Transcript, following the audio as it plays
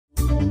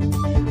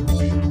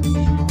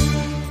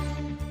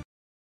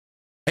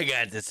Hey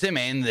guys, it's Tim,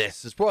 and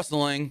this is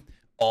Wrestling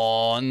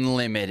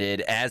Unlimited,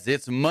 as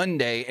it's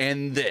Monday,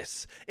 and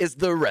this is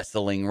the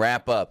Wrestling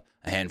Wrap-Up.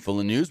 A handful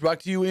of news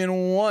brought to you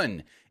in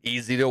one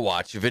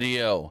easy-to-watch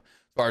video.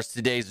 As far as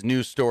today's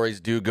news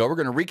stories do go, we're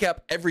going to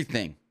recap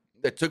everything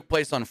that took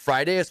place on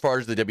Friday as far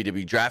as the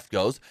WWE draft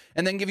goes,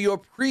 and then give you a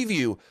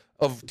preview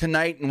of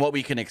tonight and what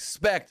we can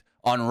expect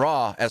on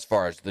Raw as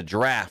far as the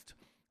draft.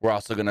 We're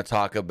also going to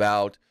talk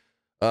about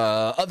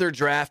other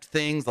draft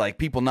things like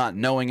people not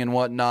knowing and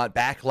whatnot,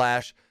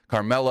 Backlash,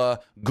 Carmella,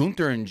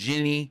 Gunther and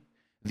Ginny,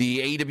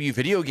 the AEW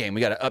video game.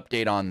 We got an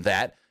update on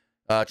that.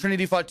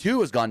 Trinity Fought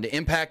 2 has gone to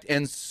Impact,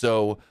 and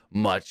so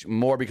much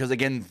more, because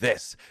again,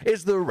 this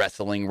is the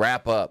Wrestling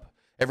Wrap-Up.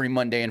 Every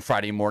Monday and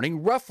Friday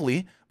morning,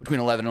 roughly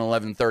between 11 and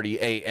 11:30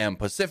 a.m.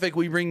 Pacific,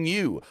 we bring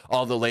you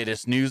all the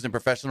latest news in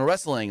professional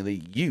wrestling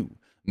that you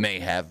may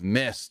have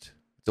missed.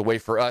 It's a way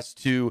for us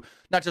to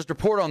not just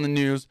report on the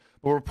news,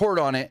 but report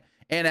on it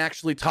and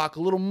actually talk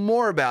a little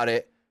more about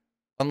it,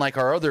 unlike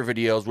our other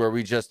videos where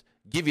we just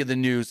give you the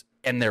news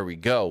and there we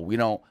go. We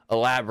don't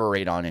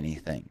elaborate on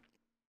anything.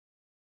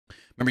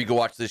 Remember, you can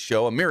watch this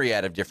show a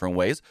myriad of different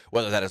ways,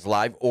 whether that is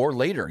live or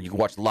later. You can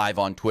watch live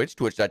on Twitch,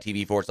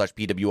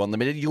 twitch.tv/PW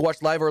Unlimited. You can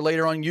watch live or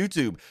later on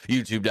YouTube,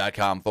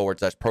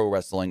 youtube.com/Pro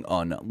Wrestling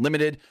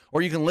Unlimited.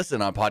 Or you can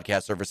listen on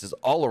podcast services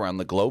all around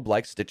the globe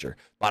like Stitcher,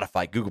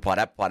 Spotify, Google Pod,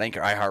 Apple Pod,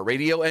 Anchor,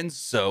 iHeartRadio, and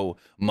so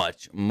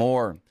much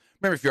more.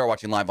 Remember, if you are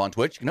watching live on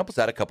Twitch, you can help us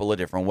out a couple of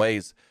different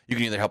ways. You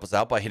can either help us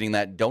out by hitting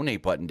that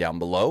donate button down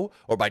below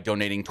or by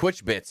donating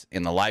Twitch bits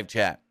in the live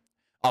chat.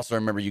 Also,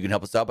 remember, you can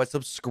help us out by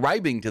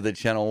subscribing to the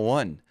channel,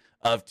 one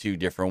of two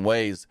different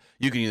ways.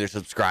 You can either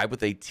subscribe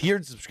with a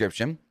tiered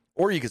subscription,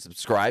 or you can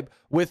subscribe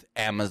with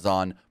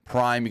Amazon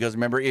Prime, because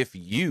remember, if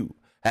you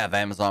have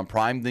Amazon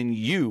Prime, then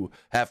you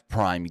have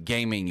Prime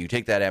Gaming. You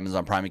take that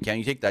Amazon Prime account,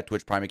 you take that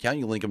Twitch Prime account,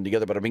 you link them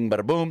together, bada bing,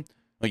 bada boom.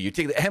 Well, you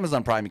take the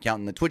Amazon Prime account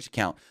and the Twitch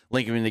account,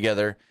 link them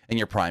together, and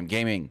your Prime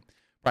Gaming.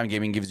 Prime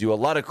Gaming gives you a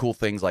lot of cool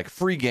things like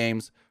free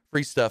games,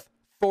 free stuff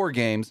for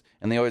games,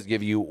 and they always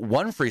give you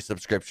one free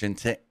subscription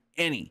to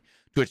any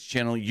Twitch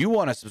channel you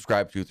want to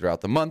subscribe to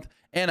throughout the month,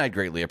 and I'd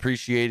greatly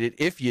appreciate it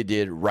if you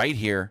did right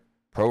here,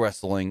 Pro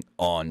Wrestling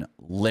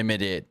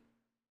Unlimited.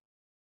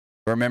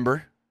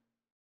 Remember,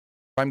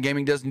 Prime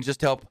Gaming doesn't just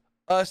help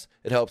us,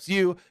 it helps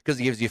you, because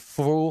it gives you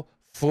full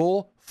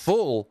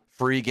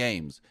free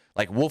games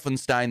like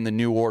Wolfenstein: The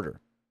New Order,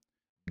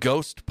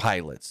 Ghost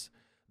Pilots,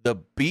 The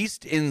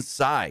Beast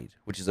Inside,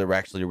 which is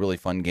actually a really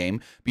fun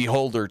game,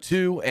 Beholder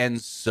 2,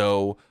 and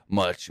so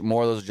much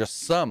more. Those are just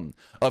some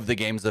of the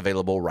games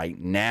available right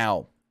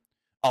now.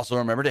 Also,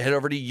 remember to head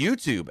over to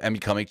YouTube and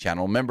become a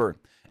channel member.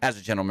 As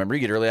a channel member, you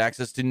get early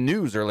access to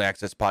news, early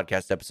access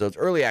podcast episodes,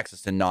 early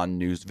access to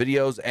non-news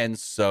videos, and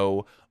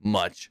so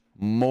much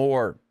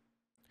more.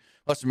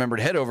 Plus, remember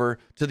to head over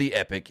to the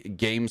Epic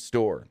Game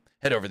Store.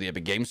 Head over to the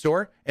Epic Game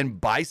Store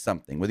and buy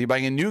something. Whether you're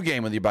buying a new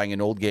game, whether you're buying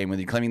an old game,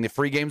 whether you're claiming the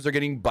free games are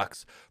getting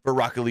bucks for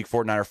Rocket League,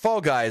 Fortnite, or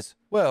Fall Guys,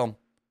 well,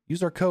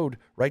 use our code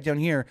right down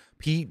here,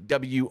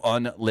 PW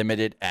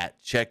Unlimited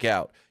at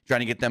checkout.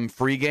 Trying to get them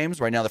free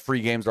games. Right now, the free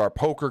games are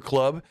Poker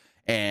Club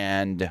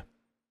and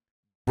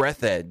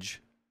Breath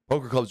Edge.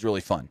 Poker Club's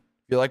really fun.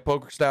 If you like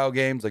poker-style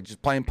games, like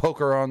just playing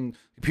poker on the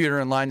computer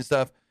online and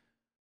stuff,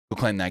 go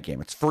claim that game.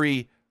 It's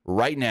free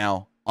right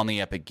now on the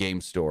Epic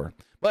Game Store.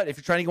 But if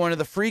you're trying to go into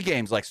the free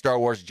games like Star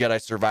Wars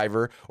Jedi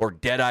Survivor or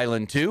Dead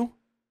Island 2, you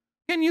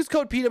can use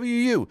code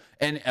PWU,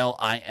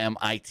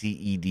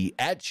 NLIMITED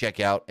at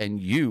checkout, and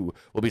you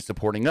will be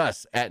supporting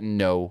us at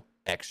no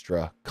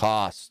extra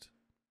cost.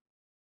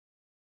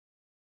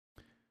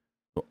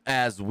 So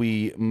as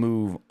we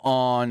move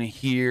on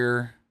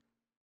here,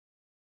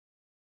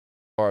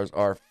 as far as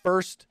our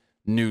first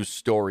news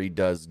story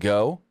does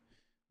go,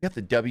 we got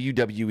the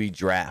WWE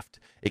draft.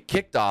 It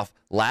kicked off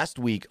last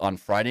week on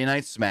Friday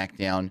Night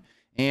SmackDown,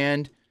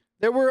 and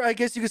there were, I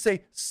guess you could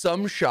say,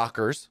 some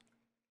shockers,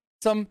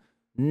 some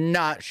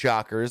not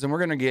shockers, and we're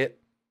going to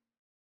get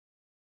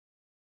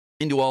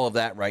into all of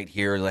that right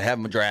here. I have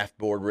my draft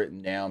board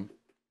written down,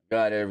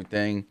 got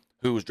everything,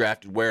 who was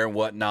drafted where and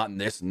whatnot,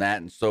 and this and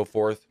that and so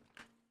forth.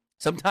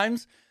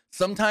 Sometimes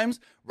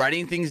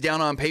writing things down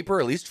on paper,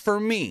 at least for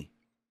me,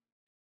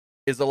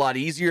 is a lot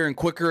easier and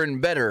quicker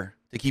and better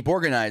to keep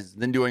organized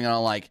than doing it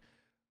on like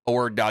a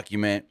Word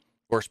document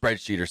or a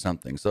spreadsheet or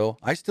something. So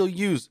I still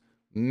use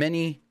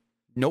many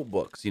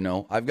notebooks.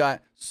 I've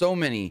got so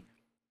many,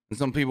 and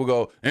some people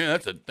go, "Yeah,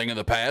 that's a thing of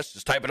the past.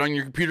 Just type it on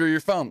your computer or your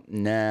phone."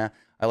 Nah,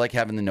 I like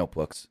having the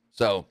notebooks.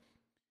 So as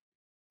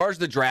far as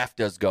the draft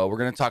does go, we're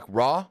going to talk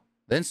Raw,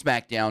 then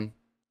SmackDown,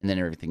 and then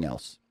everything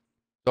else.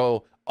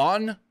 So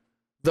on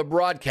the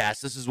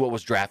broadcast, this is what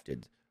was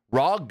drafted.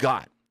 Raw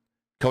got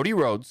Cody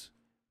Rhodes,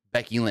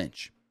 Becky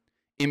Lynch,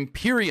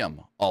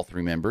 Imperium, all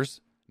three members,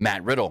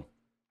 Matt Riddle,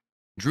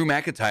 Drew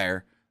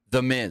McIntyre,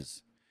 The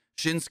Miz,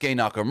 Shinsuke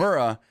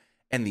Nakamura,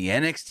 and the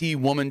NXT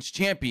Women's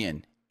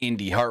Champion,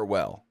 Indy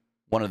Hartwell.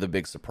 One of the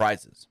big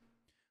surprises.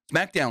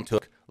 SmackDown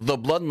took The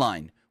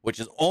Bloodline, which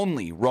is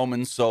only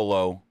Roman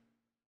Solo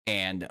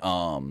and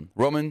Paul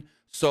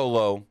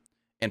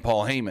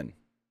Heyman.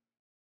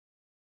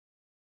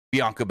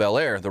 Bianca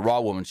Belair, the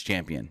Raw Women's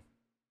Champion.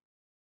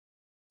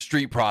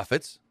 Street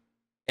Profits,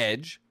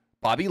 Edge,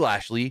 Bobby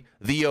Lashley,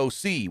 The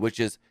OC, which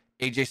is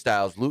AJ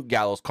Styles, Luke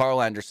Gallows,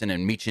 Carl Anderson,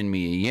 and Michin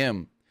Mia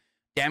Yim.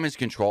 Damage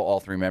Control, all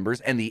 3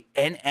 members, and the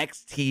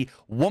NXT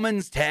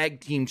Women's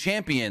Tag Team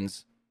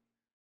Champions,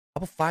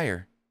 Double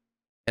Fire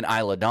and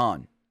Isla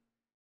Dawn.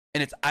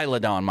 And it's Isla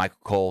Dawn,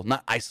 Michael Cole,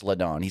 not Isla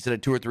Dawn. He said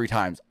it 2 or 3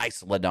 times.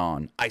 Isla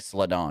Dawn,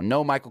 Isla Dawn.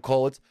 No, Michael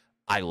Cole, it's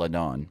Isla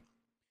Dawn.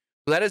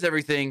 So that is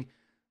everything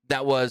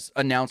that was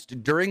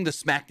announced during the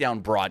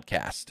SmackDown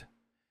broadcast.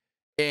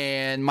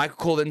 And Michael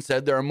Cole then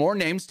said there are more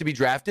names to be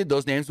drafted.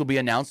 Those names will be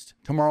announced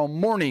tomorrow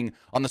morning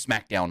on the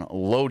SmackDown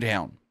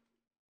Lowdown.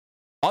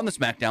 On the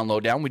SmackDown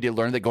Lowdown, we did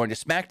learn that going to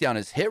SmackDown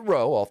is Hit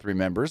Row, all 3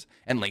 members,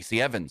 and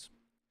Lacey Evans.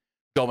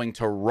 Going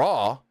to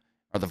Raw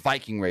are the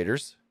Viking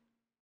Raiders,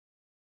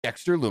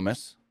 Dexter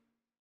Lumis,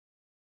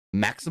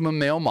 Maximum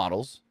Male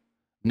Models,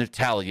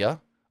 Natalia,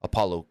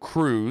 Apollo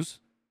Crews,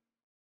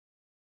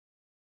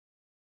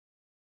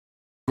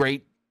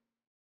 Great,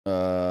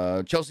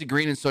 Chelsea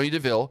Green and Sonya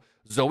Deville,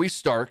 Zoe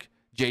Stark,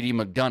 JD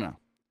McDonough.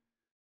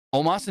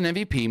 Omos and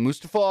MVP,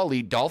 Mustafa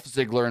Ali, Dolph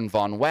Ziggler, and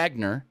Von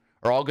Wagner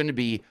are all going to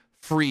be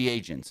free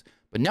agents.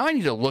 But now I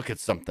need to look at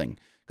something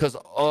because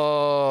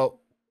I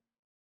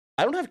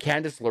don't have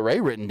Candice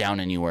LeRae written down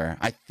anywhere.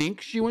 I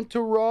think she went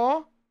to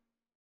Raw.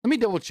 Let me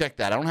double check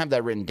that. I don't have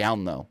that written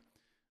down though.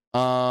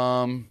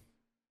 I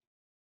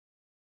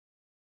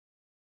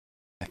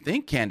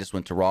think Candice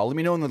went to Raw. Let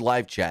me know in the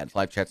live chat.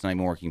 Live chat's not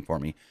even working for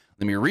me.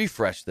 Let me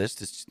refresh this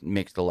to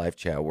make the live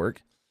chat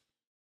work.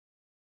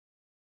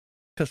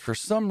 Because for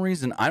some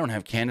reason, I don't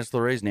have Candice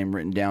LeRae's name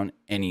written down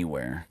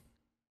anywhere.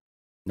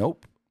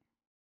 Nope.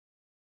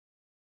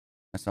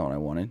 That's not what I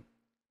wanted.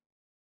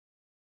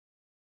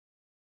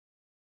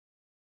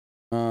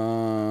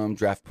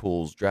 Draft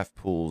pools.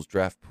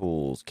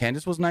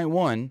 Candice was night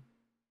 1.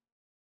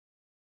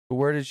 But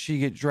where did she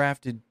get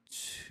drafted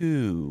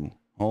to?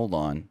 Hold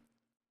on.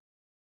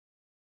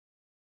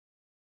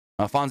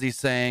 Fonzie's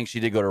saying she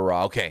did go to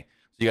Raw. Okay.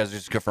 So you guys are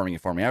just confirming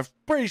it for me. I'm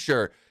pretty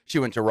sure she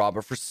went to Raw,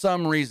 but for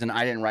some reason,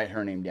 I didn't write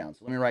her name down.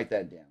 So let me write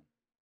that down.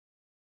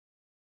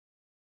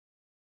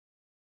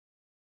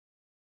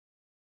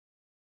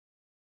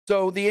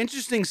 So the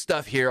interesting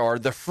stuff here are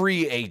the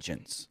free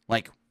agents.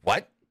 Like,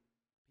 what?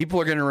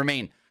 People are going to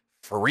remain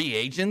free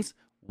agents?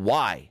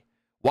 Why?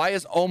 Why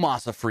is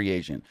Omos a free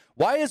agent?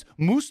 Why is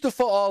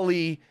Mustafa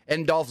Ali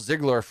and Dolph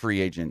Ziggler a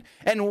free agent?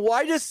 And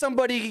why does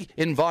somebody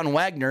in Von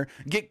Wagner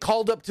get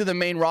called up to the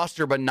main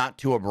roster but not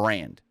to a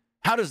brand?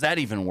 How does that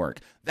even work?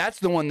 That's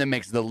the one that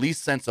makes the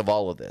least sense of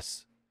all of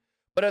this.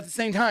 But at the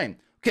same time,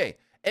 okay,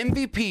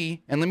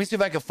 MVP, and let me see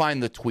if I can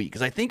find the tweet,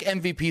 because I think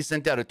MVP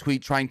sent out a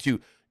tweet trying to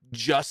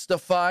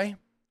justify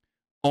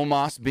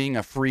Omos being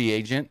a free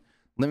agent.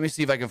 Let me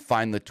see if I can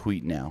find the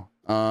tweet now.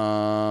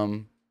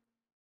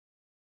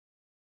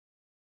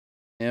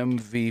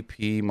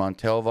 MVP,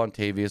 Montel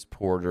Vontavious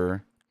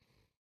Porter.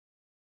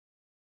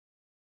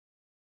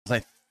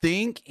 I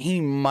think he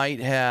might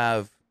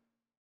have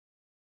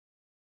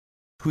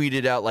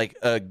tweeted out like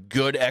a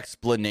good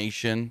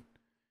explanation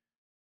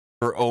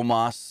for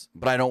Omos,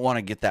 but I don't want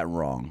to get that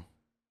wrong.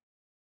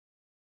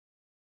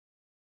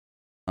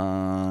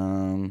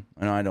 No,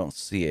 I don't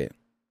see it.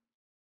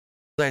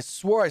 I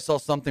swore I saw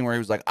something where he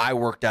was like, I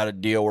worked out a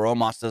deal where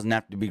Omos doesn't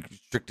have to be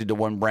restricted to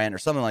one brand or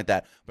something like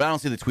that, but I don't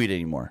see the tweet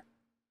anymore.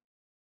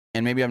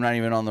 And maybe I'm not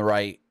even on the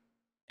right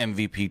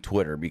MVP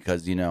Twitter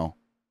because, you know,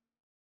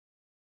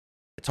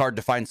 it's hard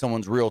to find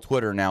someone's real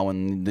Twitter now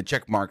when the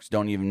check marks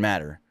don't even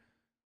matter.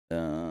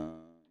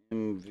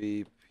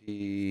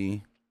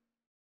 MVP.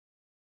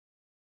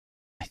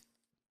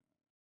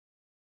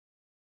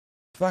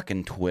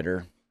 Fucking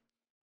Twitter.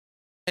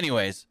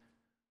 Anyways,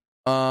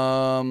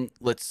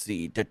 let's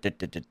see.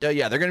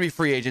 Yeah, they're going to be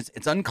free agents.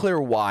 It's unclear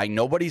why.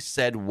 Nobody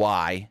said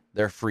why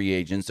they're free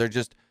agents. They're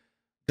just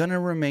going to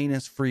remain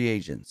as free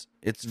agents.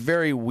 It's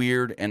very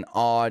weird and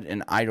odd,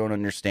 and I don't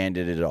understand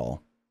it at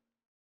all.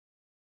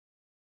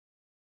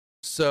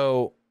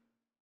 So,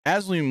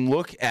 as we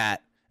look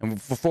at, and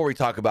before we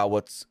talk about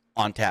what's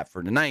on tap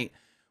for tonight,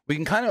 we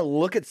can kind of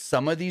look at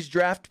some of these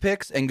draft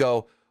picks and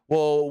go,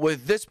 well,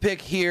 with this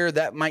pick here,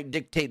 that might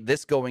dictate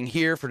this going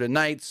here for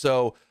tonight.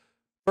 So,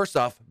 first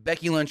off,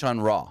 Becky Lynch on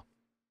Raw.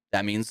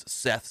 That means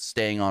Seth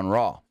staying on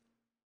Raw.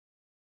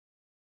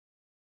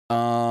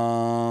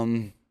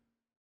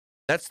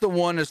 That's the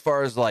one as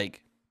far as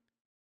like,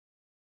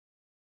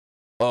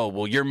 oh,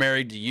 well, you're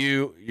married to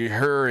you,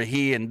 her,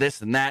 he, and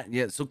this and that.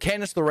 Yeah. So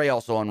Candice LeRae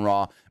also on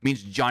Raw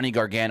means Johnny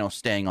Gargano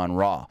staying on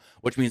Raw,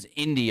 which means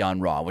Indy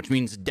on Raw, which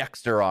means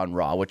Dexter on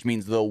Raw, which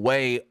means the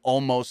way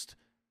almost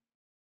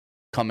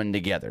coming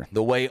together.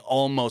 The way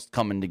almost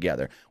coming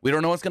together. We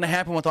don't know what's going to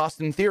happen with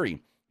Austin Theory.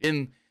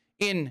 In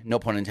no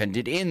pun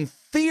intended, in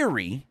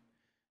theory,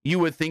 you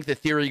would think that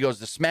Theory goes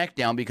to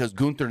SmackDown because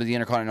Gunther, the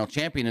Intercontinental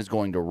Champion, is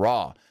going to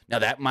Raw. Now,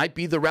 that might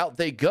be the route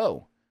they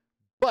go.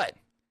 But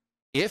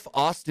if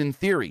Austin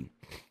Theory,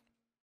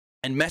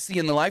 and Messi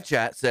in the live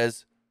chat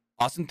says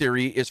Austin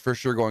Theory is for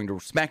sure going to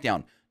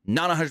SmackDown,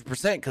 not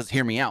 100% because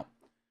hear me out.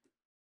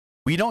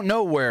 we don't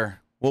know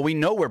we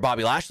know where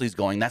Bobby Lashley's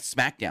going. That's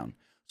SmackDown.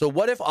 So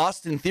what if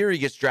Austin Theory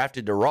gets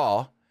drafted to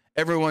Raw?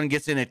 Everyone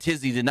gets in a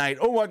tizzy tonight.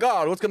 Oh my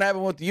God, what's going to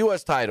happen with the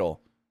U.S.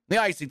 title,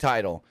 the IC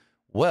title?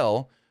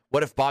 Well,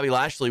 what if Bobby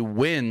Lashley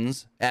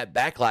wins at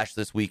Backlash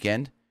this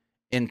weekend,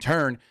 in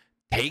turn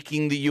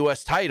taking the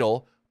U.S.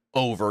 title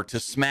over to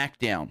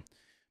SmackDown?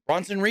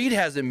 Bronson Reed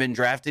hasn't been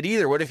drafted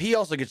either. What if he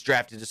also gets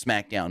drafted to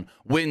SmackDown,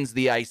 wins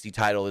the IC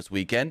title this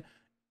weekend,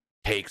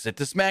 takes it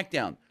to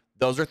SmackDown?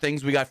 Those are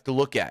things we got to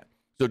look at.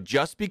 So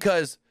just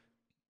because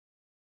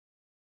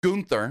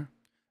Gunther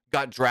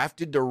got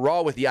drafted to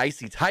Raw with the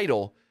IC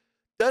title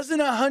doesn't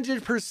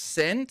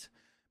 100%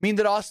 mean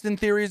that Austin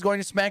Theory is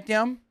going to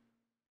SmackDown,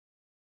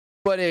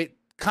 but it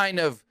kind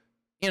of,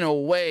 in a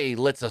way,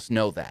 lets us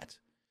know that.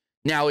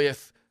 Now,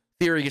 if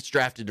Theory gets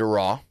drafted to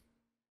Raw,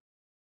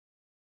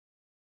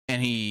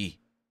 and he,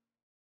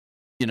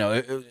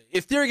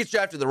 if Theory gets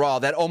drafted to Raw,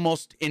 that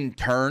almost in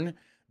turn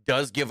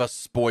does give a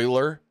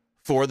spoiler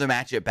for the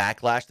match at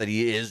Backlash that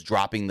he is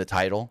dropping the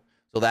title.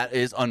 So that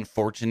is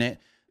unfortunate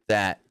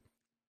that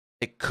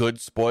it could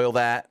spoil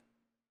that.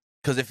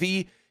 Because if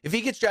he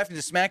gets drafted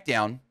to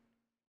SmackDown,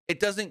 it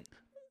doesn't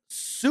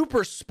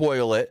super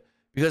spoil it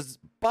because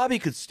Bobby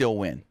could still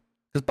win.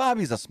 Because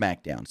Bobby's a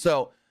SmackDown.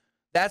 So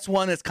that's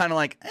one that's kind of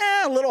like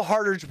a little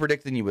harder to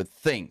predict than you would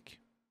think.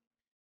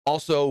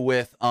 Also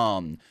with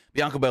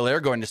Bianca Belair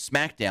going to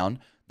SmackDown,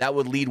 that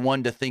would lead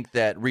one to think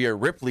that Rhea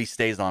Ripley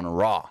stays on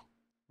Raw.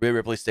 Rhea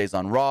Ripley stays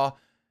on Raw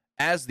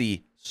as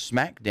the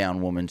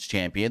SmackDown Women's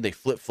Champion. They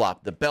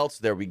flip-flop the belts.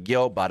 There we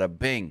go. Bada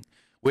bing.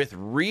 With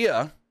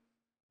Rhea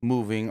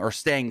moving or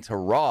staying to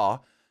Raw,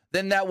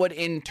 then that would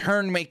in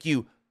turn make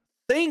you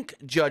think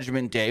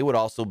Judgment Day would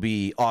also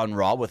be on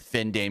Raw with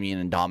Finn, Damian,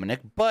 and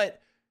Dominic.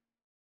 But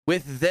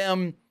with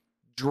them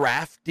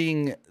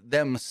drafting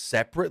them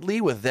separately,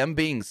 with them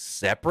being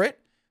separate,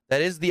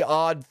 that is the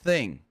odd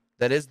thing.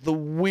 That is the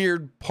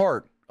weird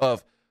part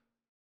of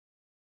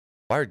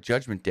why are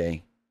Judgment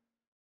Day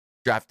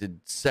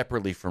drafted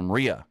separately from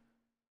Rhea?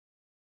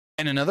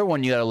 And another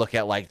one you got to look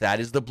at like that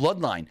is the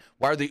Bloodline.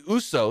 Why are the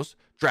Usos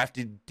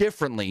drafted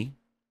differently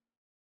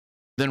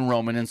than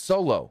Roman and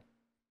Solo?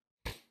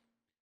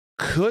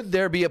 Could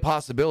there be a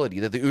possibility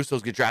that the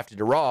Usos get drafted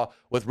to Raw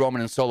with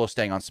Roman and Solo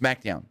staying on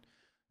SmackDown?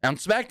 Now, on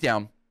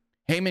SmackDown,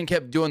 Heyman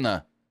kept doing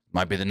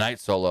might be the night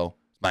Solo,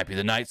 might be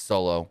the night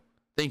Solo,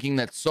 thinking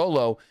that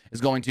Solo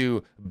is going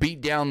to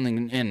beat down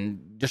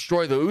and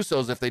destroy the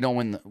Usos if they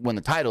don't win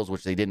the titles,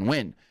 which they didn't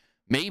win.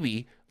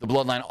 Maybe the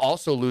Bloodline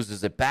also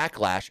loses at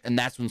Backlash, and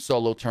that's when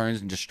Solo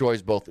turns and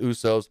destroys both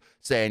Usos,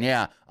 saying,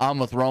 yeah, I'm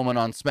with Roman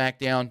on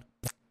SmackDown.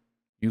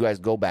 You guys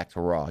go back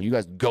to Raw. You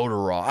guys go to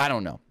Raw. I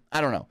don't know.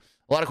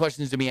 A lot of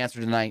questions to be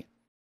answered tonight.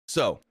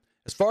 So,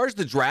 as far as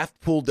the draft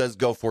pool does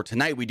go for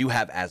tonight, we do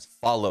have as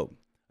follow: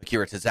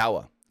 Akira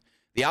Tozawa,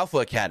 the Alpha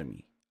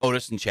Academy,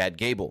 Otis and Chad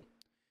Gable,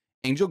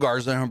 Angel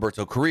Garza and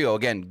Humberto Carrillo.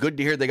 Again, good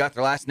to hear they got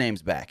their last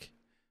names back.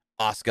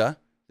 Asuka,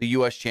 the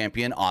U.S.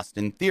 champion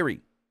Austin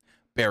Theory,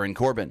 Baron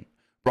Corbin,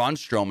 Braun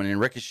Strowman and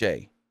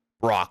Ricochet,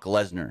 Brock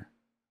Lesnar,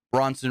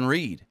 Bronson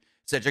Reed,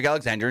 Cedric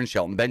Alexander and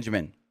Shelton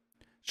Benjamin,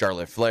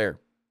 Charlotte Flair,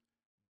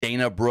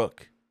 Dana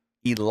Brooke,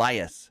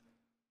 Elias,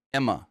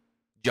 Emma,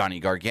 Johnny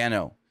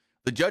Gargano,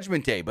 the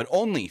Judgment Day, but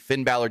only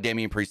Finn Balor,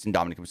 Damian Priest, and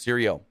Dominic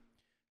Mysterio,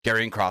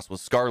 Karrion Kross with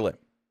Scarlett,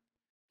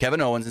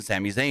 Kevin Owens and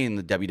Sami Zayn,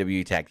 the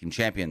WWE Tag Team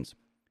Champions,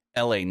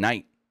 LA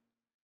Knight,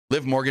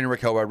 Liv Morgan and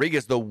Raquel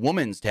Rodriguez, the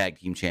Women's Tag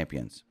Team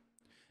Champions,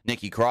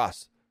 Nikki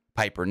Cross,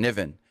 Piper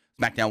Niven,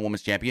 SmackDown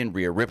Women's Champion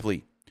Rhea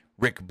Ripley,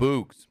 Rick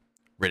Boogs,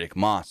 Riddick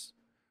Moss,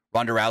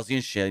 Ronda Rousey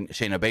and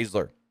Shayna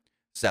Baszler,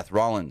 Seth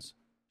Rollins,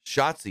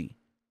 Shotzi,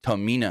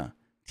 Tamina,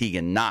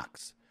 Tegan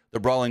Knox, the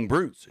Brawling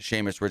Brutes,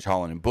 Sheamus, Rich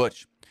Holland, and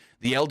Butch,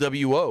 the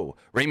LWO,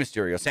 Rey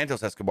Mysterio,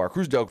 Santos Escobar,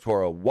 Cruz del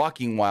Toro,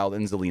 Walking Wild,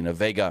 and Zelina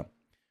Vega,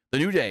 the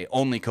New Day,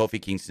 only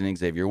Kofi Kingston and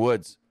Xavier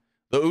Woods,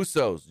 the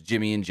Usos,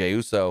 Jimmy and Jey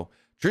Uso,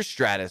 Trish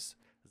Stratus,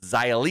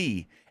 Xia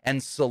Li,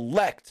 and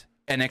select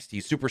NXT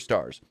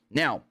superstars.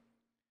 Now,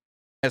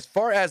 as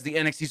far as the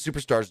NXT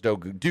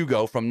superstars do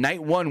go, from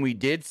night one, we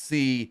did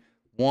see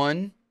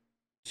 1,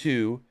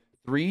 2,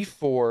 3,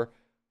 4,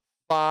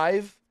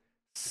 5,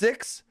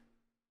 6,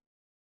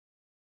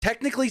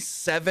 technically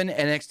 7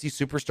 NXT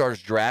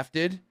superstars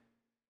drafted,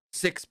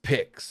 6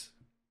 picks.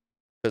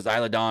 Because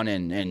Isla Dawn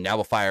and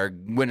Alba Fire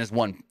win as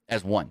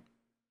one.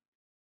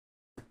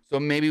 So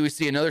maybe we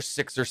see another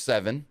 6 or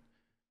 7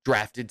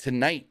 drafted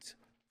tonight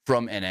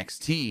from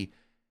NXT.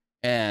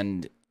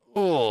 And,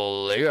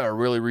 they got to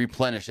really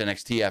replenish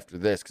NXT after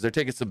this because they're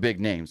taking some big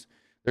names.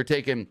 They're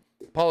taking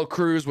Apollo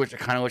Crews, which I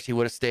kind of wish he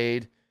would have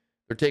stayed.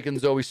 They're taking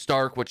Zoe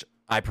Stark, which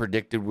I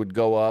predicted would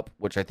go up,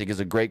 which I think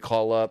is a great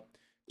call up.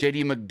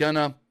 JD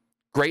McDonough,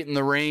 great in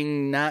the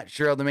ring. Not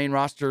sure how the main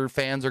roster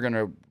fans are going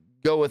to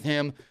go with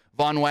him.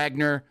 Von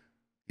Wagner,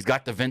 he's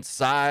got the Vince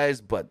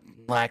size, but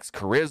lacks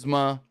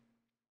charisma.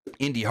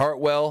 Indy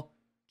Hartwell,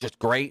 just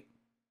great.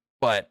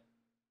 But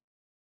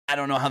I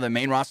don't know how the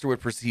main roster would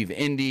perceive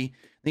Indy.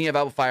 Then you have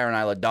Alba Fire and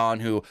Isla Dawn,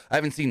 who I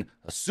haven't seen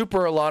a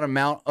lot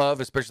amount of,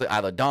 especially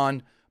Isla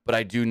Dawn. But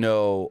I do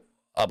know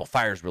Alba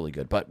Fire is really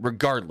good. But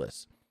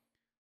regardless,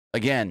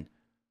 again,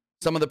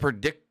 some of the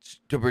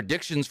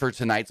predictions for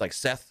tonight's like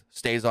Seth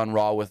stays on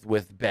Raw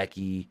with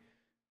Becky.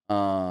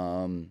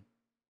 I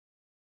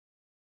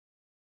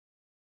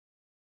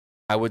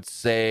would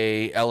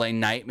say LA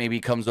Knight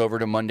maybe comes over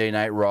to Monday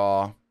Night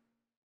Raw.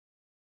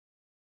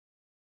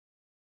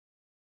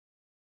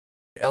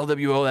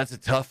 LWO, that's a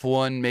tough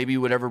one. Maybe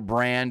whatever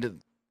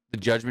brand the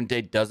Judgment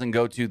Day doesn't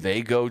go to,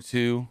 they go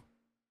to.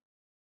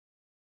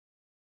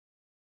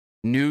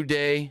 New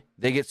Day,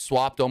 they get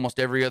swapped almost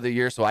every other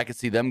year, so I could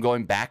see them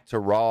going back to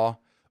Raw.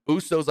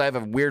 Usos, I have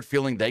a weird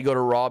feeling they go to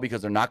Raw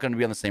because they're not going to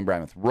be on the same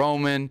brand with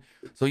Roman.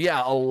 So,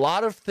 yeah, a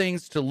lot of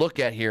things to look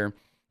at here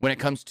when it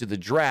comes to the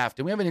draft.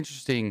 And we have an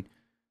interesting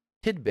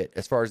tidbit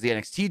as far as the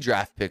NXT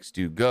draft picks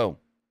do go.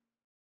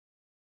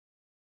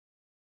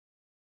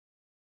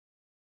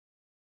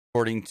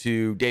 According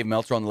to Dave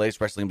Meltzer on the latest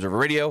Wrestling Observer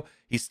Radio,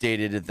 he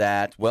stated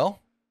that,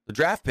 well, the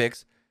draft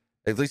picks,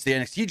 at least the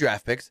NXT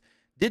draft picks,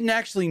 didn't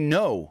actually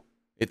know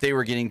if they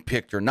were getting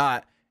picked or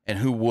not and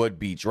who would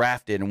be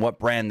drafted and what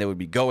brand they would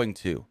be going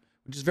to,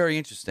 which is very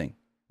interesting,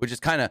 which is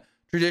kind of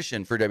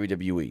tradition for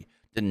WWE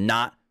to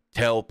not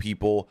tell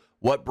people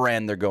what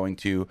brand they're going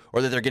to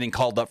or that they're getting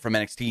called up from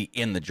NXT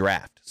in the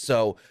draft.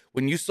 So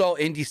when you saw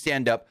Indy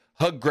stand up,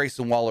 hug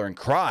Grayson Waller and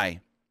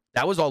cry,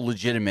 that was all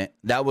legitimate.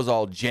 That was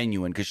all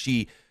genuine because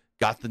she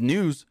got the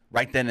news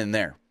right then and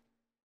there.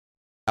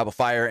 Alba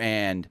Fire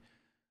and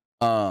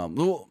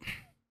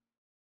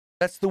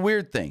that's the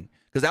weird thing.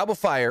 Because Alba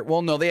Fire,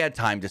 well, no, they had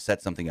time to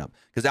set something up.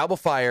 Because Alba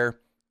Fire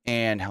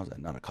and, how's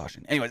that not a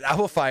caution? Anyways,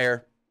 Alba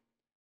Fire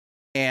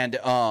and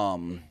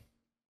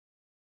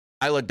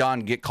Isla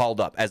Dawn get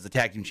called up as the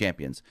tag team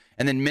champions.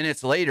 And then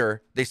minutes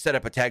later, they set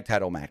up a tag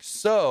title match.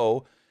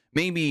 So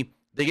maybe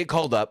they get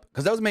called up,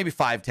 because that was maybe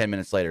 5-10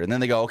 minutes later. And then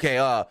they go, okay,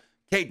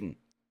 Kaden,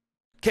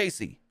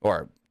 Casey,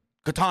 or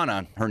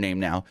Katana, her name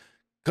now.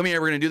 Come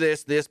here, we're going to do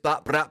this, blah,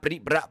 blah, blah,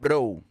 blah,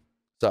 blah.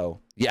 So,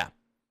 yeah.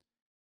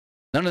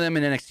 None of them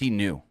in NXT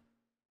knew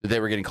that they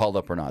were getting called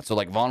up or not. So,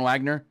 like, Von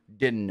Wagner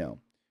didn't know.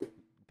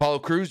 Apollo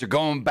Crews, they're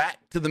going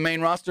back to the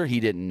main roster. He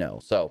didn't know.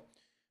 So,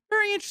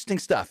 very interesting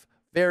stuff.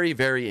 Very,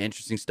 very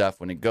interesting stuff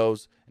when it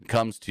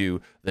comes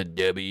to the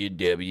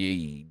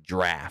WWE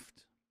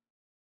draft.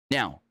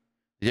 Now,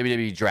 the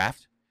WWE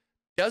draft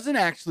doesn't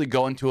actually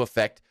go into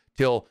effect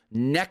till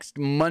next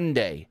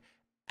Monday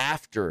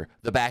after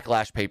the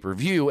Backlash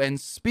pay-per-view. And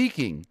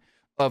speaking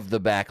of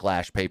the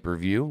Backlash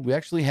pay-per-view, we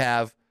actually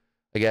have,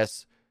 I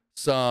guess,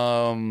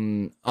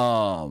 some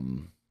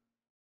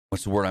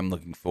what's the word I'm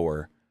looking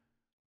for?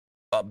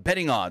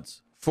 Betting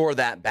odds for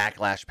that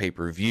Backlash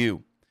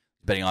pay-per-view.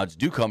 Betting odds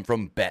do come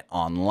from Bet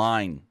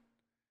Online.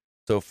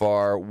 So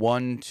far,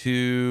 1,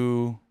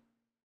 2,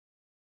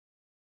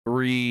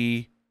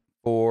 3,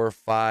 4,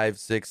 5,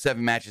 6,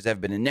 7 matches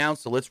have been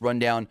announced. So let's run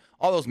down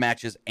all those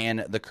matches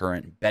and the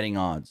current betting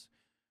odds.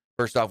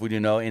 First off, we do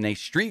know in a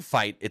street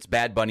fight, it's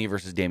Bad Bunny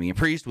versus Damian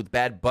Priest, with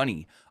Bad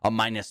Bunny a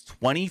minus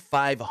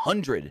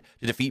 2,500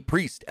 to defeat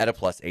Priest at a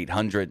plus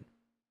 800.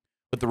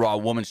 With the Raw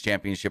Women's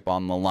Championship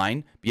on the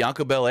line,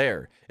 Bianca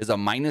Belair is a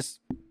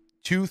minus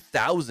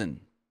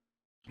 2,000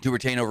 to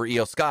retain over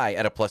Io Sky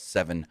at a plus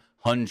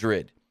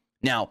 700.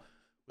 Now,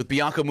 with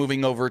Bianca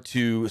moving over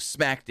to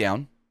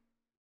SmackDown,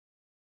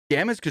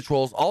 Damage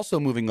Control is also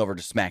moving over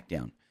to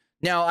SmackDown.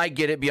 Now, I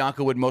get it.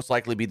 Bianca would most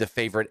likely be the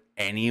favorite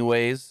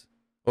anyways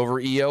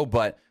over Io,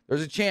 but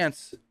there's a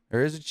chance.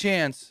 There is a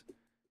chance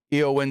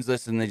Io wins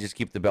this and they just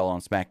keep the belt on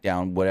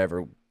SmackDown,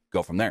 whatever,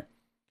 go from there.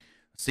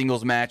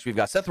 Singles match, we've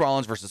got Seth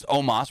Rollins versus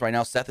Omos. Right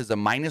now, Seth is a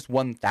minus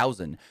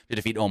 1,000 to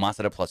defeat Omos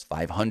at a plus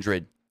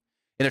 500.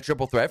 In a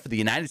triple threat for the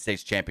United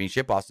States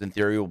Championship, Austin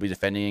Theory will be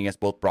defending against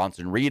both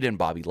Bronson Reed and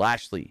Bobby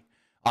Lashley.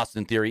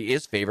 Austin Theory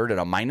is favored at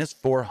a minus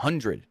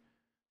 400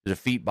 to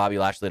defeat Bobby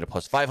Lashley at a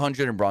plus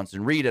 500 and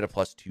Bronson Reed at a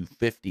plus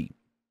 250.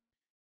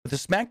 With the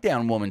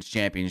SmackDown Women's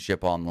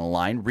Championship on the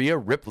line, Rhea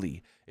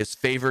Ripley is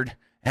favored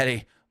at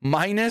a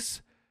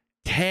minus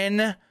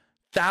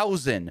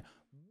 10,000.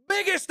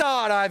 Biggest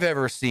odd I've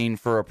ever seen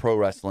for a pro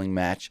wrestling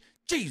match.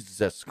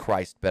 Jesus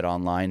Christ, Bet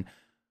Online.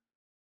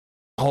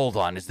 Hold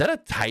on, is that a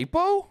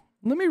typo?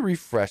 Let me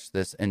refresh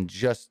this and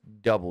just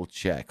double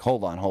check.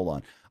 Hold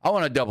on. I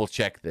want to double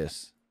check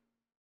this.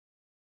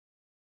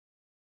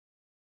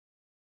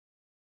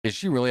 Is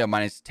she really a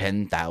minus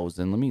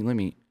 10,000? Let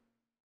me.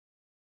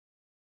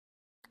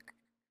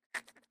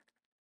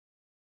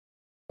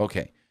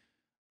 Okay.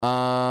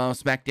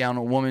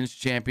 SmackDown Women's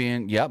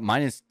Champion. Yep,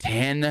 minus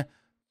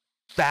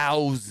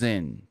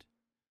 10,000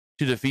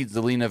 to defeat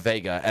Zelina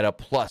Vega at a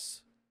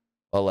plus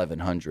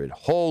 1,100.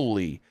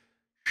 Holy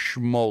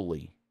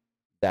schmoly.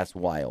 That's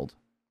wild.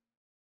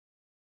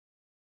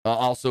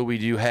 Also, we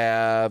do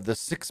have the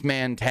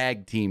 6-man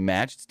tag team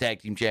match. It's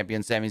tag team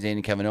champion Sami Zayn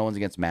and Kevin Owens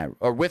against Matt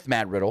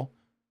Riddle.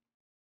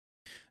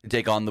 To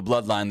take on the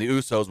Bloodline, the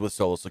Usos with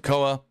Solo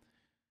Sikoa.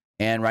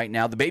 And right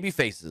now, the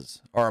babyfaces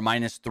are a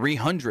minus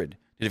 300 to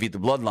defeat the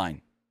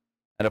Bloodline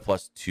at a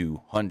plus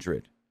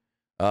 200.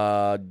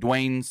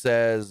 Dwayne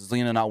says,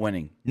 Zelina not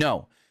winning.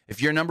 No.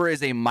 If your number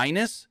is a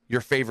minus, you're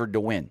favored to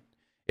win.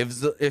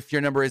 If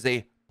your number is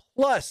a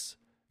plus,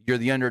 you're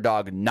the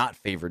underdog, not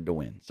favored to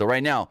win. So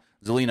right now,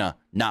 Zelina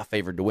not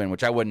favored to win,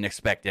 which I wouldn't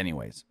expect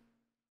anyways.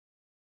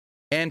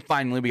 And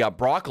finally, we got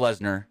Brock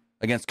Lesnar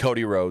against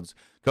Cody Rhodes.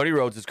 Cody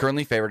Rhodes is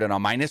currently favored at a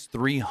minus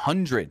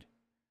 300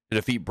 to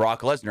defeat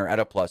Brock Lesnar at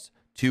a plus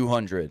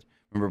 200.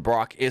 Remember,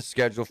 Brock is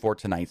scheduled for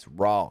tonight's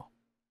Raw.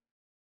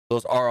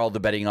 Those are all the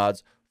betting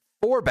odds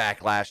for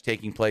Backlash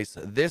taking place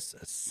this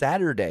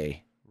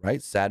Saturday,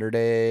 right?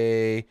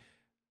 Saturday.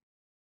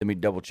 Let me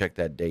double check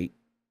that date.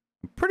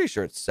 I'm pretty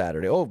sure it's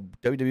Saturday. Oh,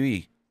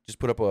 WWE just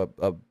put up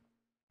a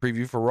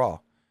preview for Raw.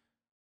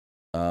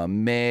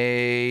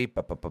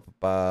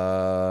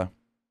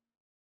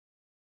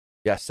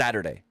 Yeah,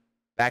 Saturday.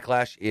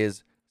 Backlash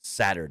is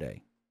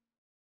Saturday.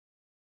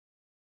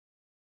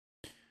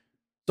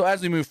 So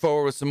as we move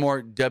forward with some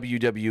more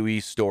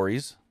WWE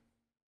stories,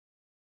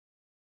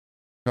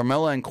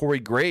 Carmella and Corey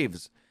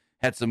Graves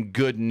had some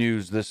good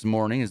news this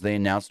morning as they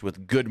announced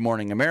with Good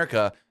Morning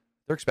America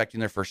they're expecting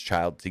their first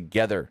child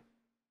together.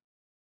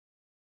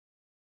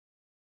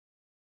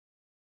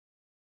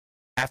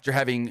 After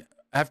having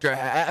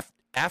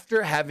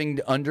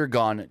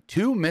undergone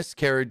 2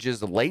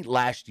 miscarriages late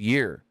last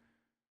year,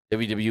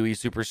 WWE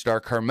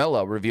superstar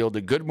Carmella revealed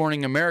to Good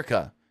Morning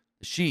America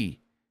she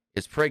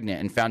is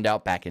pregnant and found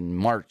out back in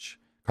March.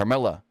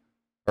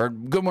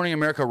 Good Morning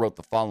America wrote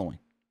the following.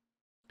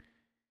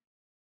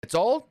 It's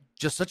all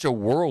just such a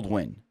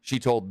whirlwind, she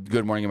told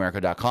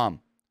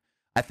GoodMorningAmerica.com.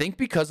 I think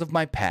because of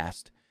my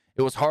past,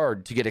 it was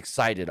hard to get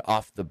excited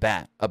off the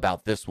bat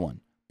about this one,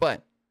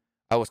 but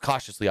I was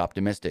cautiously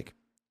optimistic.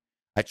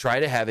 I try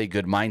to have a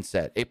good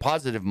mindset, a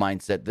positive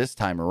mindset this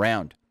time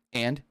around,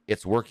 and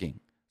it's working.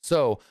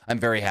 So I'm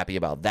very happy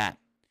about that.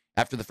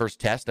 After the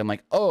first test, I'm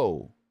like,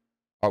 oh,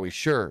 are we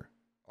sure?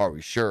 Are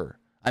we sure?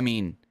 I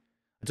mean,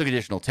 I took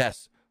additional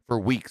tests for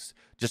weeks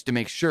just to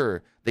make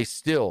sure they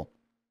still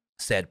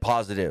said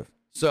positive.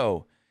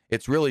 So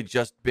it's really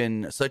just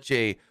been such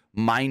a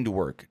mind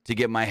work to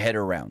get my head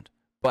around.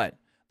 But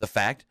the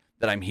fact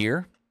that I'm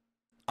here,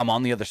 I'm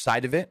on the other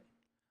side of it,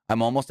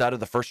 I'm almost out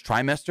of the first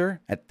trimester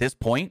at this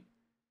point,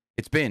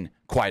 it's been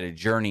quite a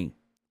journey.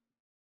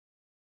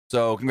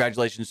 So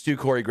congratulations to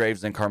Corey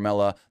Graves and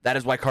Carmella. That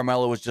is why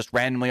Carmella was just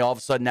randomly all of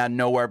a sudden out of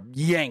nowhere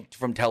yanked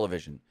from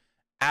television,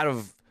 out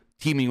of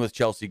teaming with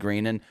Chelsea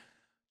Green. And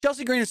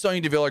Chelsea Green and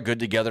Sonya Deville are good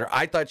together.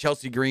 I thought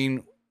Chelsea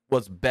Green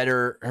was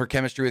better. Her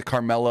chemistry with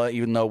Carmella,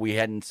 even though we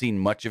hadn't seen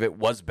much of it,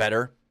 was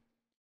better.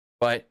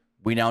 But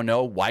we now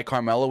know why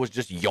Carmella was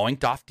just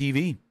yoinked off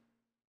TV.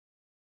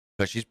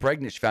 Because she's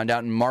pregnant. She found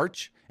out in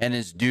March and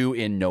is due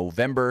in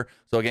November.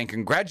 So again,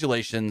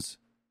 congratulations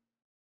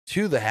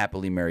to the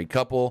happily married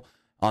couple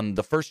on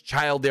the first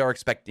child they are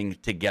expecting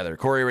together.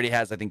 Corey already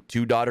has, I think,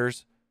 2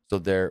 daughters. So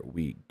there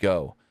we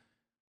go.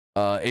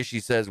 Ishi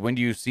says, when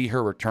do you see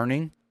her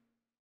returning?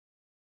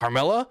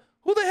 Carmella?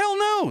 Who the hell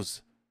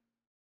knows?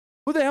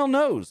 Who the hell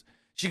knows?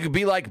 She could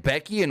be like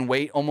Becky and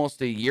wait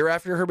almost a year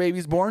after her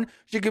baby's born.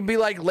 She could be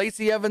like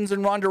Lacey Evans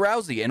and Ronda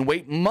Rousey and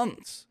wait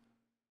months.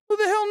 Who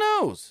the hell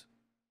knows?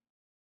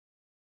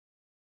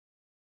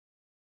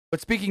 But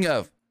speaking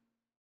of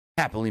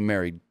happily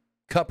married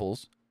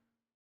couples,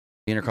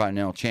 the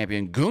Intercontinental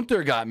Champion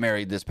Gunther got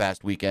married this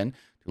past weekend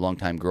to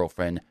longtime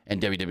girlfriend and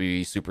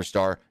WWE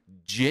superstar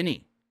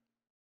Jinny.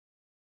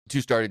 The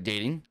two started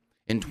dating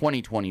in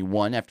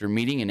 2021 after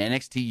meeting in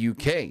NXT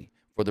UK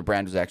before the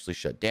brand was actually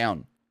shut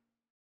down.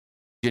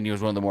 Jinny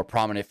was one of the more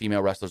prominent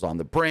female wrestlers on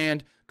the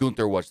brand.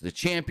 Gunther was the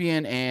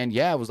champion, and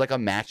yeah, it was like a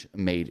match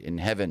made in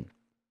heaven.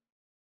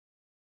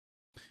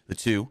 The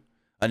two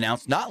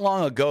announced not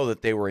long ago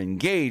that they were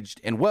engaged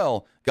and,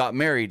 well, got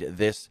married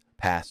this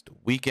past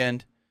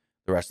weekend.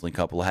 The wrestling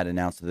couple had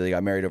announced that they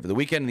got married over the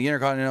weekend, and the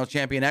Intercontinental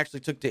Champion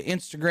actually took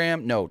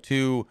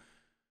to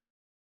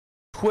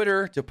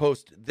Twitter to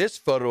post this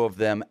photo of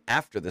them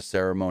after the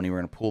ceremony. We're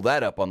going to pull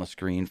that up on the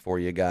screen for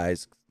you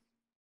guys.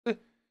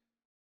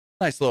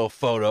 Nice little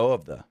photo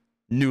of the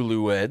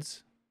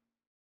newlyweds.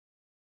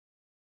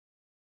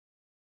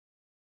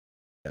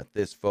 Got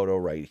this photo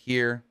right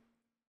here.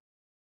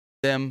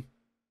 Them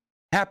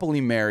happily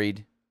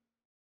married.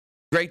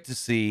 Great to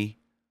see.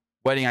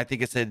 Wedding, I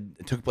think it said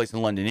it took place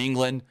in London,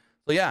 England.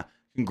 So yeah,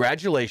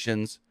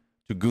 congratulations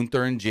to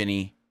Gunther and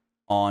Jinny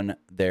on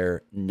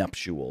their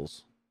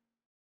nuptials.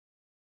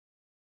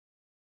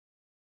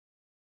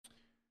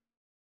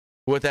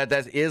 With that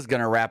is going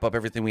to wrap up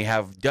everything we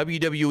have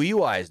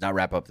WWE-wise. Not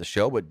wrap up the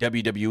show, but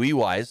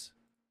WWE-wise.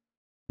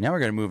 Now we're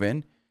going to move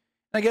in.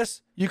 I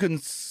guess you can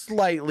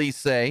slightly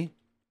say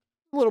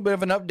a little bit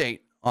of an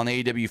update on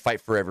the AEW Fight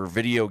Forever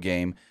video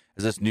game,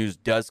 as this news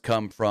does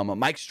come from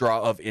Mike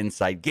Straw of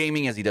Inside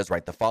Gaming, as he does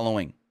write the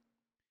following.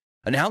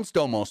 Announced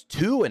almost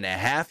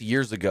 2.5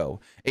 years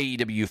ago,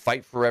 AEW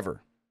Fight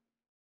Forever.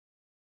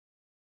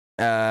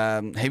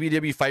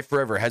 AEW Fight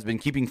Forever has been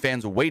keeping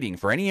fans waiting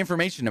for any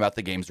information about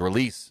the game's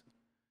release.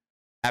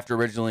 After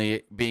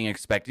originally being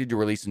expected to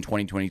release in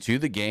 2022,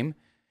 the game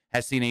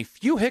has seen a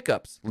few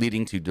hiccups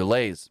leading to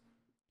delays.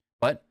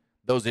 But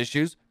those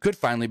issues could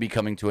finally be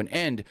coming to an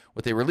end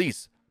with a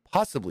release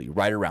possibly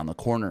right around the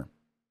corner.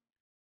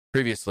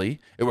 Previously,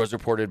 it was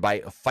reported by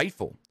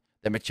Fightful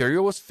that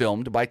material was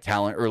filmed by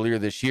talent earlier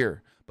this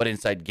year, but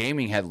Inside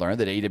Gaming had learned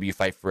that AEW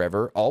Fight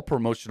Forever, all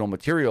promotional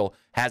material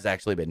has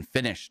actually been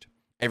finished.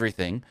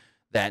 Everything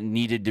that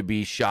needed to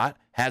be shot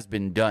has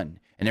been done,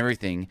 and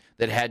everything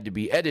that had to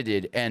be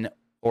edited and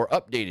or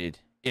updated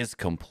is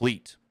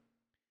complete.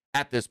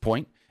 At this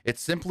point,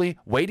 it's simply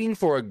waiting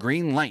for a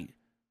green light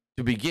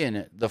to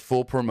begin the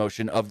full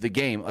promotion of the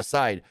game,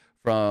 aside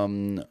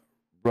from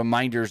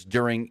reminders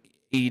during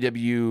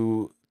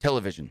AEW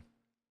television.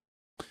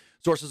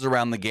 Sources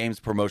around the game's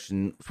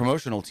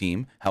promotional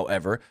team,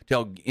 however,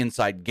 tell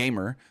Inside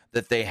Gamer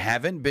that they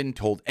haven't been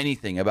told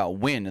anything about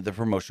when the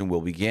promotion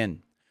will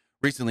begin.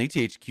 Recently,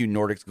 THQ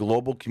Nordic's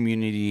global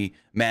community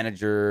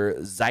manager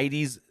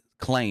Zaides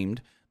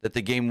claimed that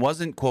the game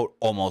wasn't, quote,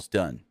 almost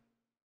done.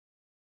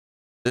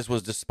 This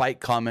was despite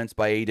comments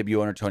by AEW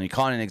owner Tony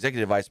Khan and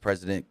Executive Vice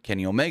President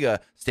Kenny Omega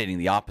stating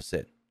the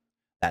opposite.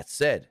 That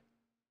said,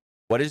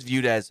 what is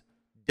viewed as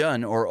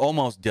done or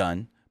almost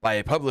done by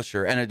a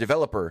publisher and a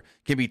developer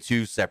can be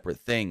two separate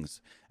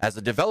things. As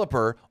a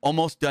developer,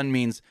 almost done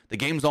means the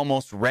game's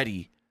almost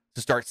ready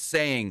to start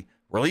saying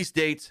release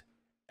date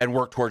and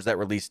work towards that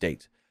release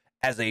date.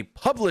 As a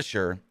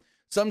publisher,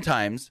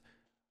 sometimes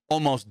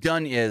almost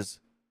done is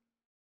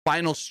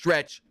final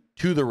stretch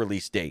to the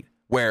release date,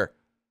 where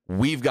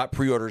we've got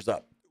pre-orders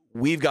up.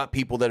 We've got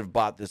people that have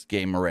bought this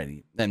game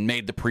already and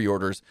made the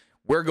pre-orders.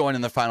 We're going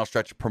in the final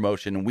stretch of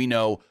promotion, and we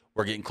know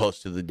we're getting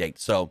close to the date.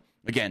 So,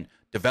 again,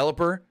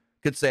 developer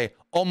could say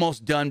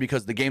almost done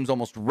because the game's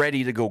almost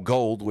ready to go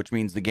gold, which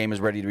means the game is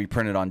ready to be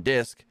printed on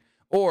disc.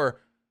 Or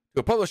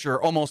to a publisher,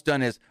 almost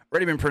done is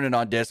already been printed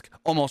on disc,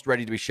 almost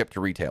ready to be shipped to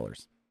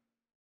retailers.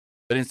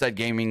 But Inside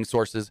Gaming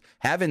sources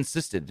have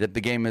insisted that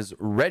the game is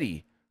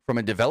ready from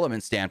a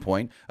development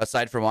standpoint,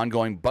 aside from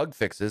ongoing bug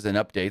fixes and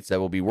updates that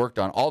will be worked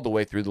on all the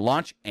way through the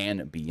launch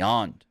and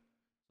beyond.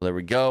 So there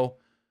we go.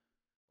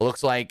 It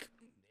looks like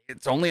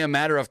it's only a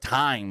matter of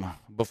time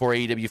before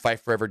AEW Fight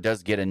Forever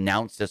does get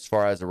announced as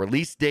far as a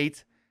release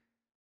date.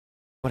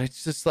 But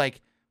it's just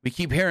like we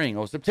keep hearing,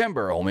 oh,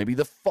 September, oh, maybe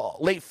the fall,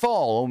 late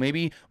fall, oh,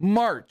 maybe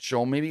March,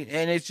 oh, maybe,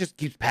 and it just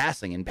keeps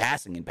passing and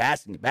passing and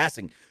passing and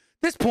passing. At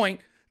this point,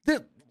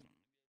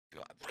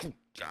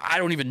 I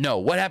don't even know.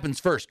 What happens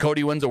first?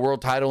 Cody wins a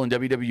world title in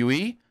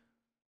WWE?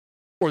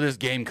 Or this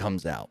game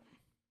comes out?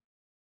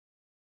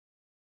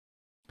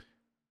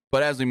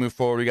 But as we move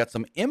forward, we got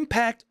some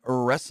Impact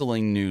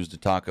Wrestling news to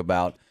talk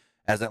about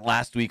as at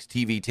last week's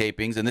TV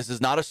tapings. And this is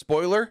not a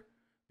spoiler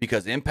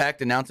because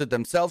Impact announced it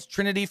themselves.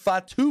 Trinity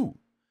Fatu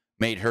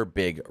made her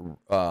big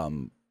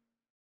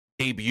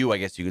debut, I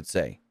guess you could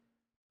say.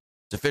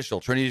 It's official.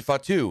 Trinity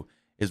Fatu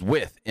is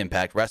with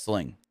Impact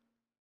Wrestling.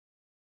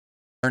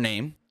 Her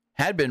name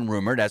had been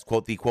rumored as,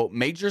 quote, the, quote,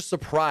 major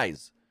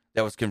surprise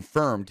that was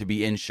confirmed to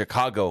be in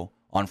Chicago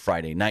on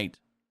Friday night.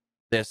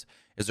 This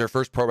is her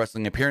first pro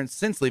wrestling appearance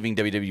since leaving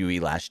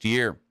WWE last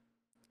year.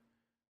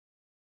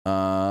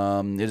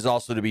 It is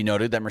also to be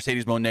noted that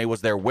Mercedes Moné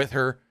was there with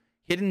her,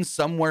 hidden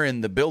somewhere in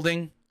the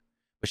building,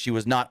 but she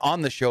was not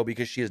on the show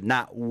because she is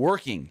not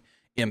working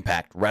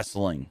Impact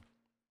Wrestling.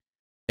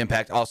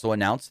 Impact also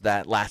announced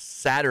that last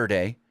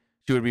Saturday,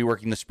 she would be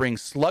working the Spring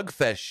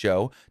Slugfest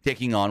show,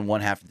 taking on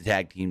one half of the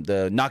tag team,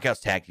 the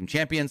Knockouts Tag Team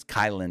Champions,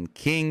 Kylan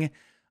King.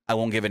 I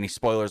won't give any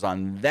spoilers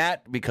on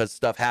that because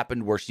stuff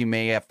happened where she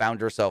may have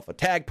found herself a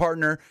tag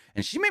partner,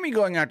 and she may be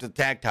going after the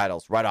tag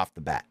titles right off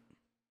the bat.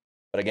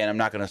 But again, I'm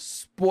not going to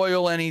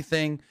spoil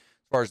anything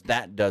as far as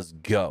that does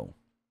go.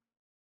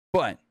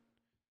 But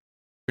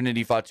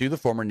Trinity Fatu, the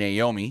former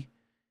Naomi,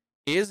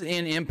 is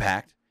in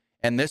Impact,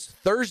 and this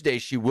Thursday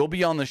she will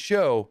be on the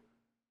show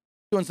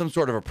doing some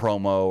sort of a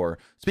promo or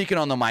speaking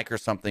on the mic or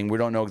something. We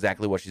don't know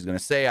exactly what she's going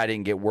to say. I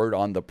didn't get word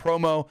on the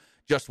promo,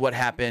 just what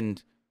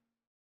happened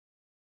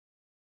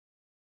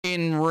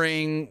in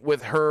ring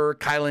with her,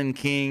 Kylan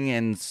King,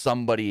 and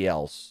somebody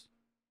else.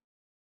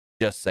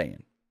 Just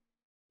saying.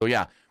 So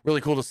yeah,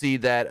 really cool to see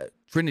that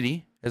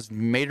Trinity has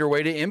made her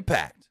way to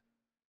Impact.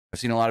 I've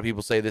seen a lot of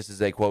people say this is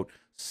a, quote,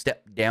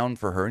 step down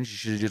for her and she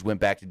should have just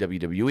went back to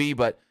WWE,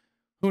 but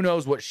who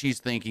knows what she's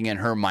thinking and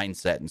her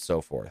mindset and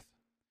so forth.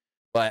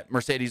 But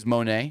Mercedes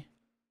Moné,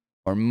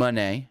 or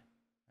Moné,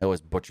 I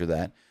always butcher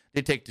that,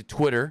 they take to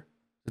Twitter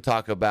to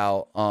talk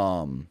about,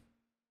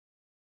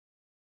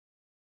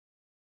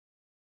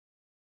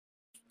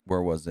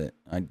 where was it?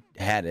 I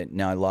had it.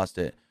 Now I lost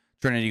it.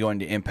 Trinity going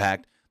to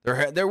Impact.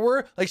 There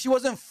were, like, she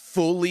wasn't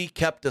fully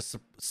kept a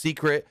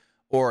secret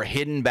or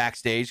hidden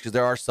backstage because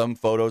there are some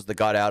photos that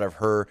got out of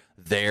her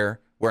there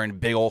wearing a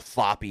big old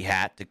floppy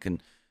hat you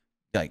can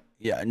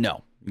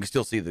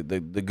still see the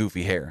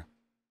goofy hair.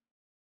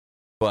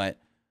 But,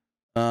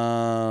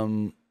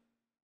 here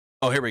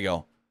we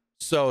go.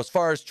 So as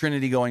far as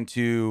Trinity going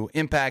to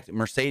Impact,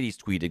 Mercedes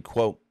tweeted,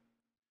 quote,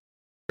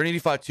 Trinity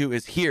Fatu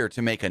is here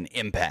to make an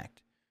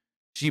impact.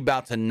 She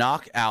about to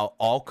knock out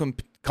all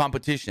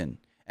competition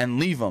and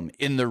leave them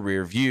in the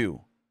rear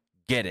view.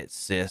 Get it,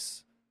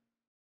 sis.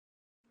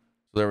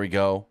 So there we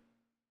go.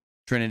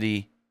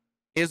 Trinity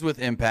is with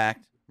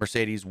Impact.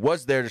 Mercedes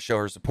was there to show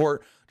her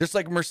support, just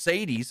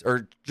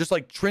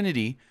like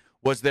Trinity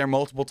was there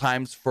multiple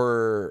times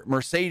for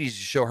Mercedes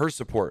to show her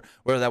support,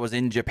 whether that was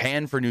in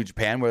Japan for New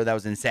Japan, whether that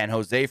was in San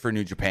Jose for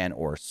New Japan,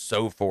 or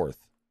so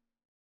forth.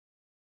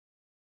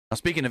 Now,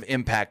 speaking of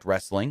Impact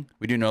Wrestling,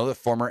 we do know that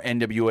former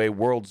NWA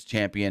World's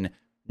Champion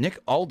Nick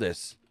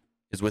Aldis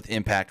is with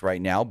Impact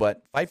right now,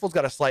 but Fightful's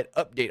got a slight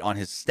update on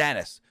his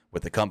status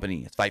with the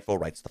company. As Fightful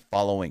writes the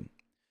following.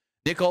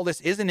 Nick Aldis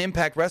is in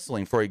Impact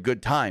Wrestling for a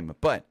good time,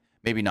 but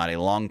maybe not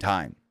a long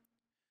time.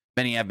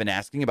 Many have been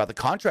asking about the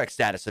contract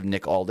status of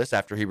Nick Aldis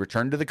after he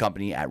returned to the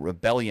company at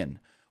Rebellion.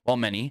 While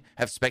many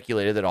have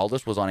speculated that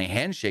Aldis was on a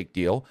handshake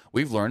deal,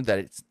 we've learned that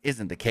it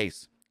isn't the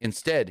case.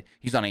 Instead,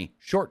 he's on a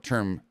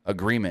short-term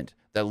agreement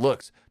that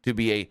looks to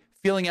be a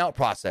feeling out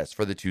process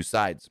for the two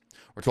sides.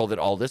 We're told that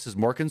Aldis is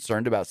more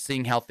concerned about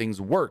seeing how things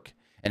work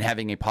and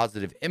having a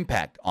positive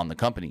impact on the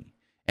company,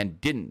 and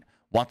didn't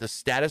want the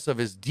status of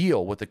his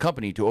deal with the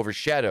company to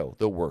overshadow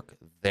the work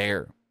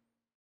there.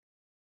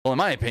 Well, in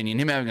my opinion,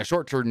 him having a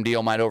short-term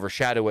deal might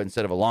overshadow it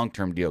instead of a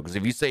long-term deal. Because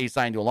if you say he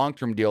signed to a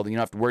long-term deal, then you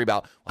don't have to worry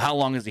about, well, how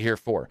long is he here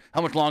for?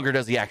 How much longer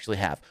does he actually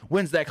have?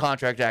 When's that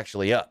contract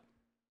actually up?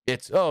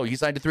 It's, oh, he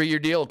signed a 3-year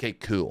deal? Okay,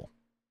 cool.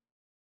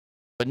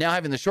 But now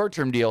having the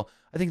short-term deal,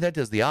 I think that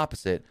does the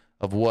opposite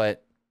of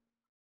what,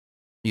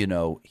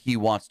 he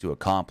wants to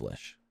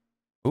accomplish.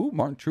 Ooh,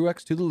 Martin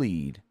Truex to the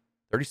lead.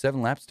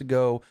 37 laps to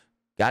go.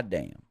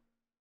 Goddamn.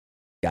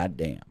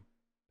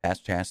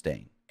 Past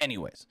Chastain.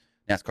 Anyways.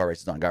 NASCAR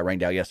races on. Got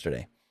rained out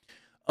yesterday.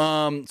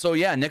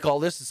 Nick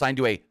Aldis is signed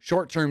to a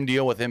short-term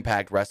deal with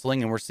Impact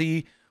Wrestling, and we'll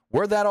see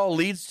where that all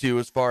leads to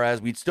as far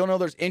as we still know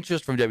there's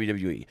interest from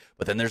WWE.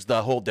 But then there's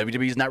the whole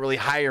WWE is not really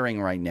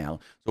hiring right now.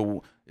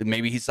 So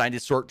maybe he signed a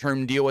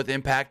short-term deal with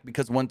Impact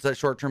because once that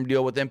short-term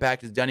deal with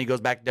Impact is done, he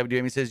goes back to WWE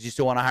and says, you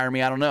still want to hire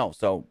me? I don't know.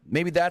 So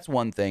maybe that's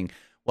one thing.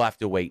 We'll have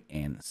to wait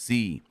and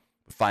see.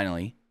 But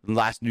finally, the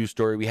last news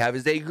story we have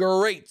is a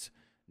great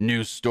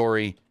news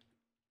story.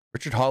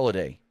 Richard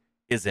Holiday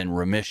is in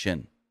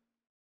remission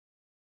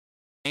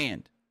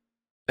and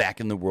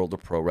back in the world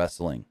of pro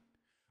wrestling.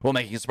 While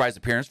making a surprise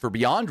appearance for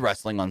Beyond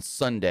Wrestling on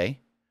Sunday,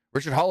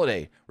 Richard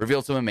Holiday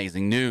revealed some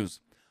amazing news.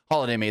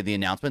 Holiday made the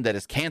announcement that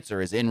his cancer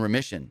is in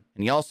remission,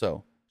 and he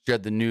also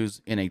shared the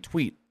news in a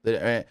tweet.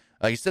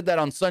 He said that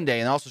on Sunday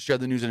and also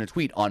shared the news in a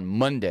tweet on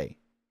Monday.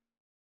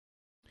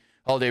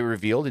 Holiday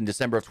revealed in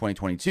December of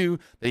 2022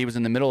 that he was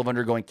in the middle of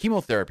undergoing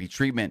chemotherapy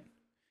treatment.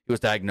 He was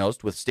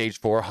diagnosed with stage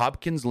 4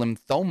 Hodgkin's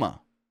lymphoma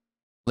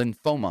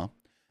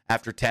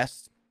after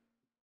tests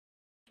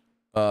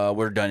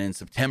were done in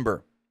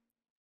September.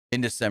 In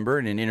December,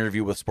 in an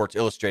interview with Sports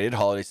Illustrated,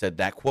 Holiday said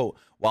that, quote,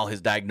 while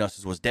his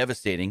diagnosis was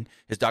devastating,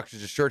 his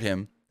doctors assured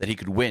him that he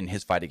could win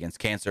his fight against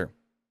cancer.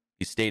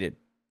 He stated,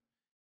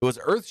 it was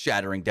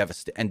earth-shattering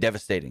and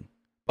devastating,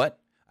 but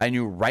I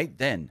knew right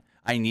then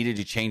I needed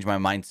to change my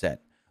mindset.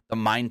 The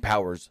mind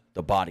powers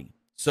the body.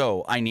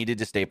 So I needed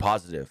to stay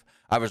positive.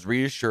 I was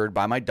reassured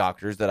by my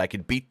doctors that I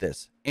could beat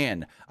this,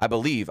 and I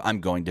believe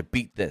I'm going to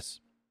beat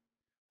this.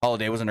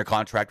 Holiday was under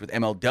contract with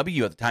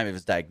MLW at the time of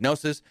his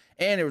diagnosis,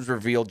 and it was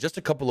revealed just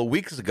a couple of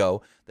weeks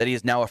ago that he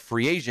is now a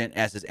free agent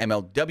as his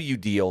MLW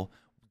deal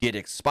did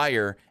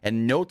expire,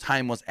 and no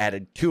time was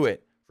added to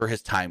it for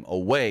his time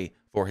away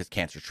for his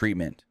cancer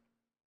treatment.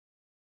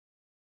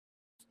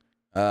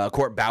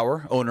 Court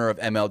Bauer, owner of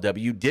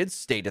MLW, did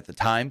state at the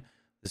time,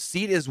 the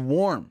seat is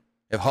warm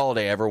if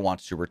Holiday ever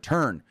wants to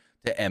return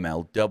to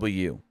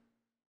MLW.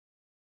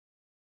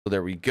 So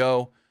there we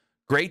go.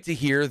 Great to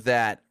hear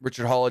that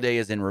Richard Holiday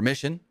is in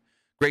remission.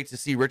 Great to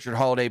see Richard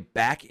Holiday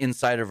back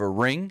inside of a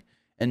ring.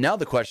 And now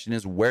the question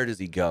is, where does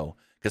he go?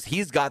 Because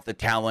he's got the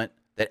talent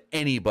that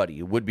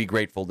anybody would be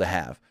grateful to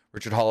have.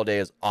 Richard Holiday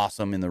is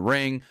awesome in the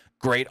ring,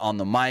 great on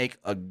the mic,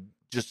 a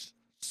just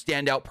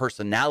standout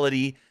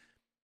personality.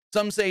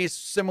 Some say he's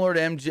similar to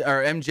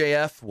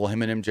MJF. Well,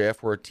 him and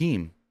MJF were a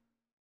team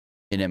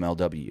in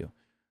MLW.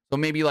 So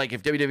maybe like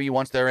if WWE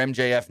wants their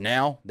MJF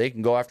now, they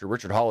can go after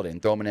Richard Holiday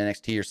and throw him in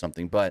NXT or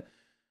something. But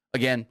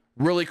again,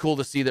 really cool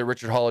to see that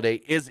Richard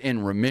Holiday is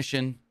in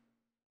remission.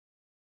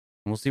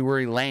 We'll see where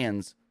he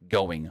lands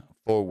going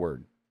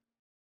forward.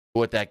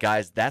 With that,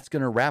 guys, that's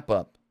going to wrap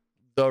up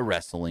the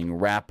Wrestling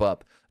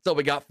Wrap-Up. That's all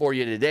we got for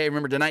you today.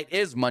 Remember, tonight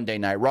is Monday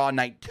Night Raw,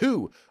 night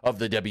 2 of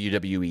the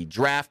WWE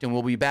Draft, and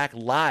we'll be back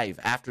live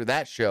after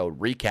that show,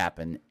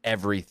 recapping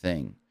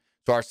everything.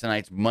 As far as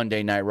tonight's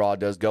Monday Night Raw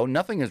does go,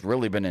 nothing has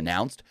really been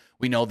announced.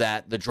 We know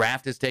that the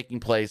draft is taking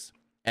place,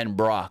 and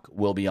Brock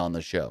will be on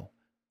the show.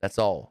 That's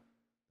all.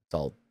 That's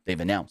all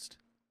they've announced.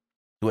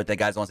 With that,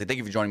 guys, I want to say thank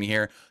you for joining me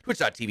here.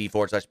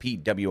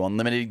 Twitch.tv/PW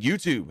Unlimited,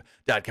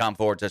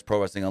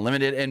 YouTube.com/Pro Wrestling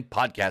Unlimited, and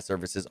podcast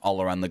services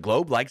all around the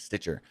globe like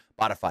Stitcher,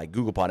 Spotify,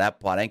 Google Pod,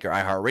 Apple Pod, Anchor,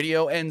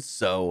 iHeartRadio, and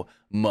so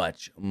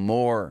much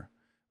more.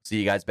 See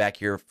you guys back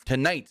here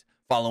tonight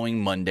following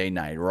Monday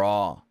Night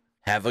Raw.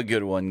 Have a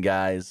good one,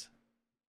 guys.